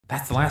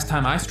That's the last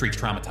time I streak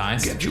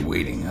traumatized. Got you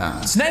waiting,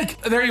 huh?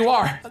 Snake, there you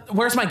are.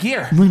 Where's my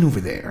gear? Right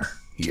over there.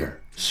 Here,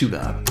 suit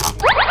up.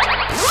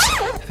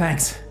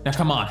 Thanks. Now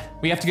come on,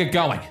 we have to get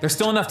going. There's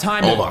still enough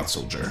time. Hold on,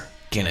 soldier.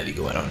 Can't have you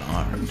go out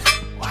unarmed.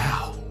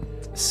 Wow.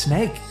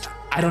 Snake,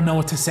 I don't know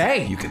what to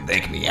say. You can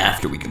thank me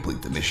after we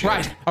complete the mission.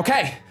 Right,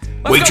 okay.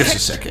 Let's Wait go just a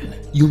second.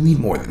 You'll need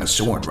more than a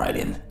sword,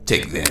 Raiden.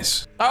 Take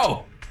this.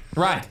 Oh,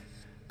 right.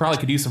 Probably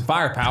could use some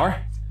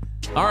firepower.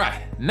 All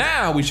right,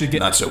 now we should get—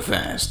 Not so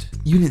fast.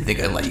 You didn't think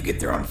I'd let you get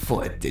there on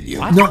foot, did you?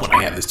 What? Not when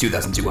I have this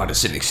 2002 Honda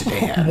Civic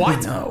sedan.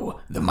 What? No,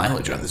 the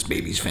mileage on this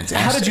baby's fantastic.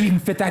 How did you even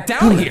fit that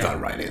down Who here? thought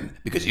right in?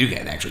 Because you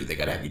can't actually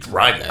think I'd have you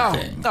drive that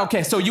thing.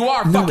 Okay, so you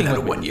are Not fucking without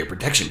a with me. 1-year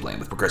protection plan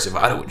with Progressive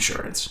Auto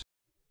Insurance.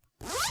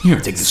 Here,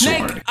 take the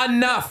Snake, sword.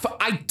 enough.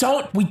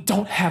 We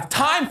don't have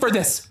time for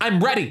this.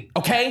 I'm ready,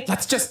 okay?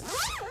 Let's just—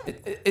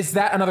 Is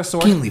that another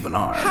sword? Can't leave an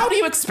arm. How do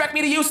you expect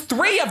me to use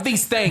 3 of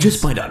these things?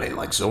 Just bite on it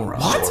like Zoro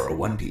or a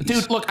One Piece.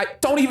 Dude, look, I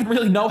don't even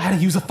really know how to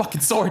use a fucking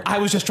sword. I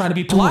was just trying to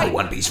be Pull polite. a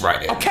One Piece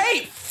right in.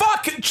 Okay,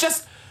 fuck,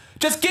 just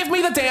give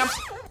me the damn—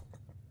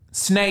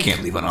 Snake.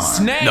 Can't leave an arm.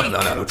 Snake.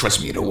 No,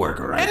 trust me, it'll work,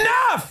 all right?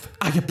 Enough!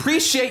 I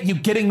appreciate you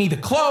getting me the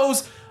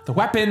clothes, the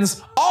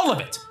weapons, all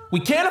of it. We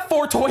can't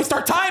afford to waste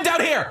our time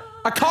down here.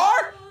 A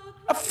car?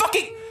 A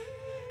fucking—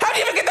 How do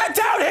you even get that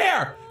down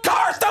here?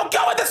 Cars don't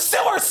go in the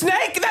sewer,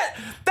 Snake!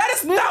 That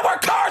is not where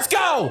cars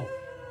go!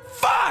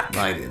 Fuck!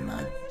 Raiden,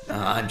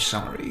 I'm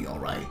sorry, all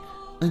right?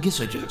 I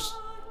guess I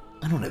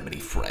don't have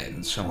many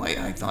friends, so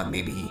I thought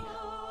maybe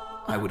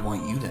I would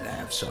want you to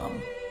have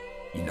some.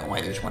 You know, I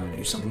just wanted to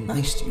do something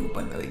nice to you,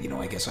 but, you know,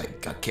 I guess I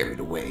got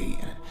carried away.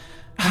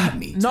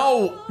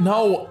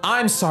 No,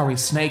 I'm sorry,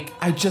 Snake.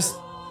 I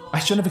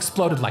shouldn't have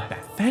exploded like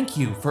that. Thank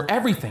you for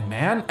everything,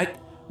 man.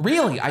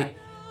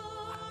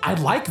 I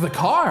like the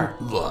car.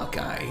 Look,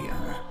 I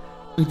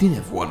did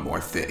have one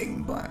more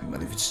thing, but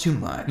if it's too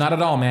much... Not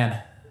at all,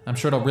 man. I'm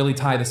sure it'll really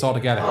tie this all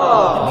together.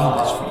 I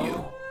made this for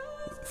you.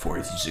 For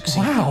if you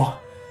succeed. Wow.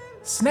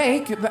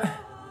 Snake,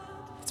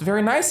 it's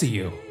very nice of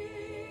you.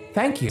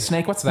 Thank you.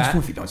 Snake, what's that? It's for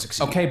if you don't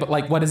succeed. Okay, but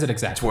like, what is it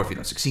It's exactly? for if you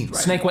don't succeed,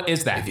 right? Snake, what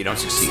is that? If you don't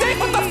succeed. Snake,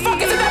 what the fuck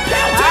is in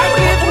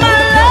that pill, dude?